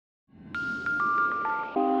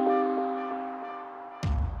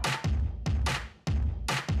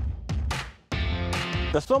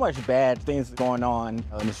There's so much bad things going on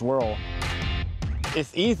in this world.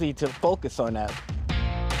 It's easy to focus on that,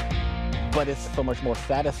 but it's so much more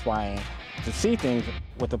satisfying to see things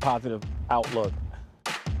with a positive outlook.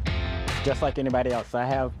 Just like anybody else, I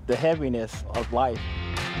have the heaviness of life,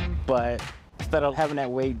 but instead of having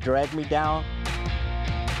that weight drag me down,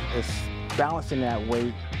 it's balancing that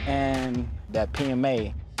weight and that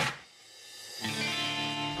PMA.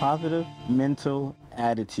 Positive mental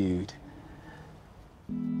attitude.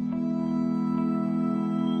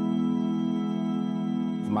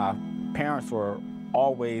 My parents were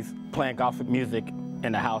always playing gospel music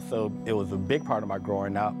in the house, so it was a big part of my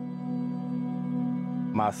growing up.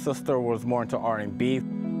 My sister was more into R&B,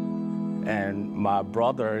 and my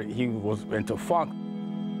brother, he was into funk.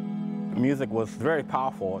 Music was very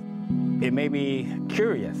powerful. It made me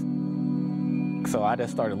curious. So I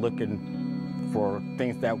just started looking for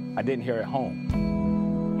things that I didn't hear at home.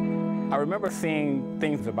 I remember seeing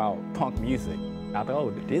things about punk music. I thought,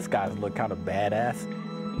 oh, these guys look kind of badass.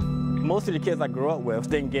 Most of the kids I grew up with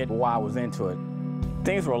didn't get why I was into it.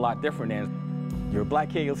 Things were a lot different then. You're a black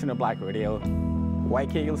kid, you listen to black radio. White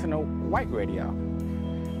kid, you listen to white radio.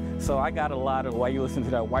 So I got a lot of why you listen to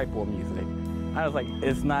that white boy music. I was like,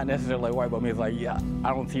 it's not necessarily like white boy music. Like, yeah, I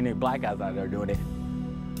don't see any black guys out there doing it.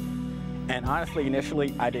 And honestly,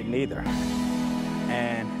 initially, I didn't either.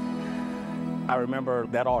 And I remember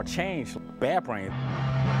that all changed. Bad Brains.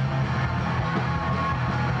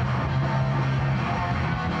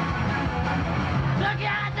 Look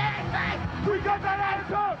at that! We got that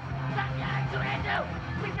attitude!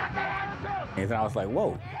 We got that attitude! And I was like,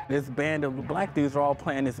 whoa, this band of black dudes are all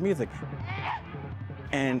playing this music.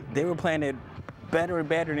 And they were playing it better and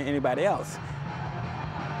better than anybody else.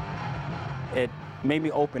 It made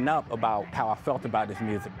me open up about how I felt about this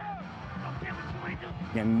music.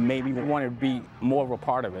 And made me want to be more of a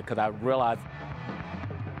part of it, because I realized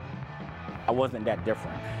I wasn't that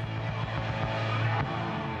different.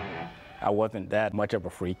 I wasn't that much of a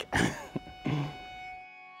freak.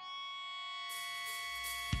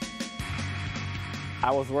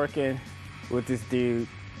 I was working with this dude,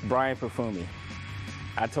 Brian Perfumi.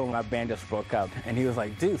 I told him my band just broke up, and he was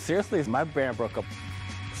like, dude, seriously, my band broke up.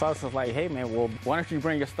 So I was just like, hey man, well, why don't you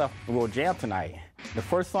bring your stuff and we'll jam tonight? The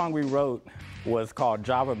first song we wrote was called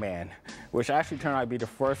Java Man, which actually turned out to be the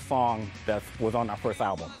first song that was on our first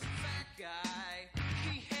album.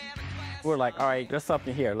 We were like, all right, there's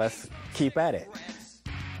something here, let's keep at it.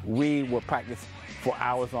 We would practice for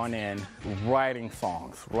hours on end, writing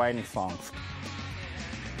songs.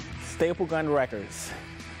 Staple Gun Records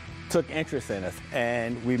took interest in us,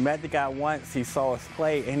 and we met the guy once, he saw us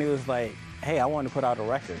play, and he was like, hey, I want to put out a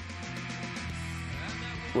record.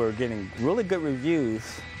 We were getting really good reviews,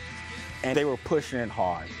 and they were pushing it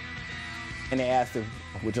hard. And they asked if,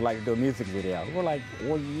 would you like to do a music video? We're like,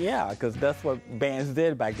 well, yeah, because that's what bands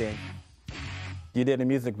did back then. You did a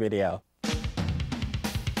music video.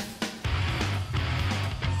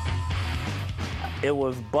 It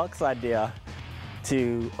was Buck's idea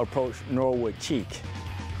to approach Norwood Cheek.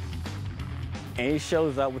 And he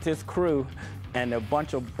shows up with his crew and a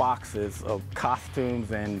bunch of boxes of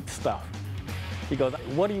costumes and stuff. He goes,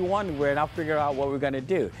 what do you want to wear? And I'll figure out what we're gonna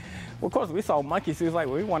do. Well, of course, we saw monkey suits, like,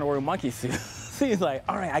 well, we want to wear monkey suits. So he's like,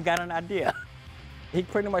 all right, I got an idea. He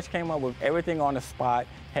pretty much came up with everything on the spot,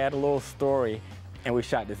 had a little story, and we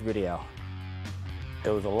shot this video. It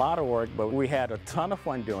was a lot of work, but we had a ton of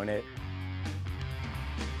fun doing it.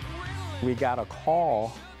 We got a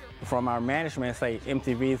call from our management saying,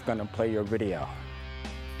 MTV is gonna play your video.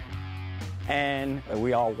 And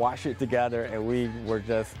we all watched it together, and we were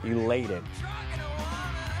just elated.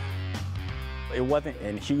 It wasn't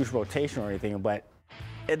in huge rotation or anything, but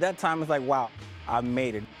at that time, it's like, wow, I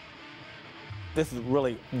made it. This is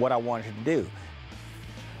really what I wanted to do.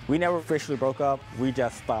 We never officially broke up, we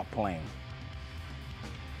just stopped playing.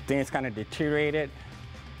 Things kind of deteriorated,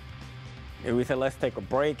 and we said, let's take a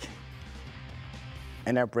break.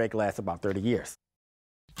 And that break lasted about 30 years.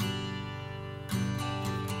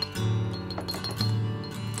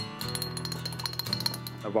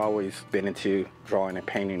 I've always been into drawing and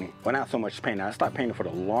painting. Well, not so much painting. I stopped painting for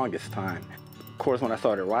the longest time. Of course, when I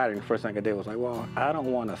started writing, the first thing I did was like, well, I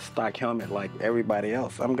don't want a stock helmet like everybody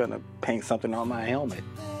else. I'm gonna paint something on my helmet.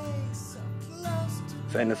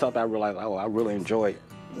 And it's something I realized, oh, I really enjoy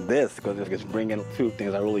this, because it's bringing two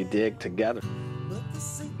things I really dig together.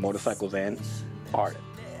 Motorcycles and art.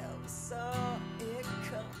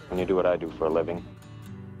 When you do what I do for a living,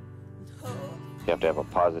 you have to have a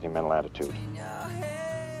positive mental attitude.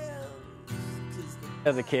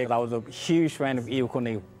 As a kid, I was a huge fan of Evil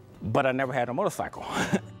Knievel, but I never had a motorcycle.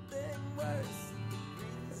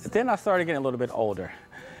 Then I started getting a little bit older.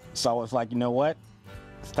 So I was like, you know what?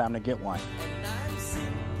 It's time to get one.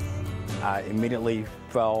 I immediately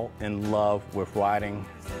fell in love with writing,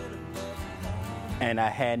 and I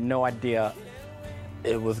had no idea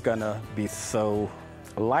it was gonna be so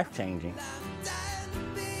life-changing.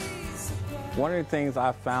 One of the things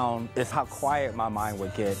I found is how quiet my mind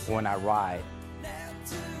would get when I ride.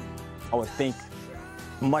 I would think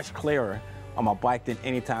much clearer on my bike than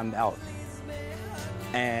any time else.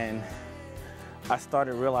 And I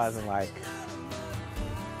started realizing, like,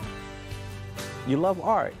 you love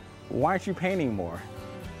art. Why aren't you painting more?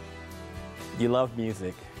 You love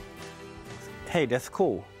music. Hey, that's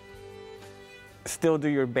cool. Still do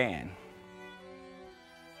your band.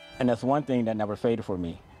 And that's one thing that never faded for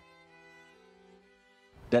me.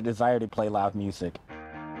 That desire to play live music.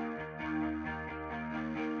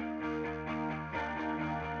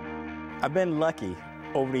 I've been lucky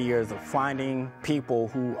over the years of finding people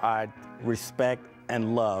who I respect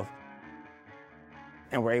and love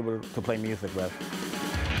and were able to play music with.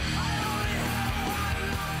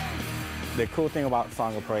 The cool thing about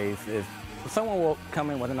Song of Praise is someone will come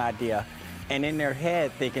in with an idea and in their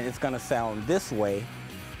head thinking it's going to sound this way,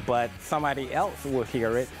 but somebody else will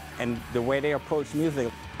hear it and the way they approach music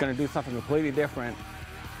is going to do something completely different,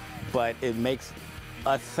 but it makes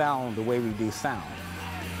us sound the way we do sound.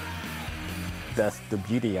 That's the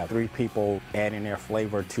beauty of 3 people adding their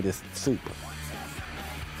flavor to this soup.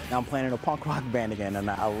 Now I'm playing in a punk rock band again and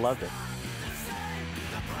I love it.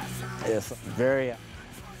 It's very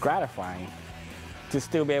gratifying to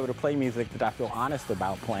still be able to play music that I feel honest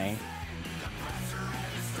about playing.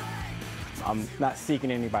 I'm not seeking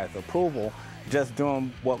anybody's approval, just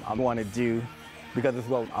doing what I want to do because it's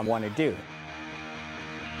what I want to do.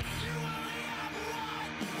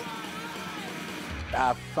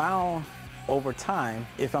 I've found over time,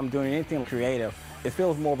 if I'm doing anything creative, it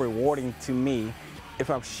feels more rewarding to me if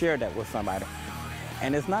I've shared that with somebody.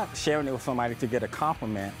 And it's not sharing it with somebody to get a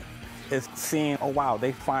compliment, it's seeing, oh wow,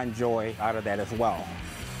 they find joy out of that as well.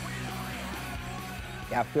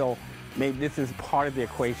 I feel maybe this is part of the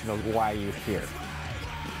equation of why you're here.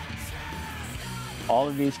 All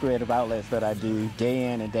of these creative outlets that I do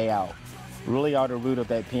day in and day out really are the root of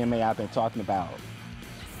that PMA I've been talking about.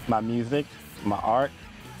 My music, my art,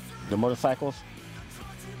 the motorcycles,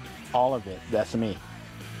 all of it, that's me.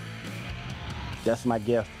 That's my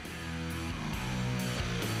gift.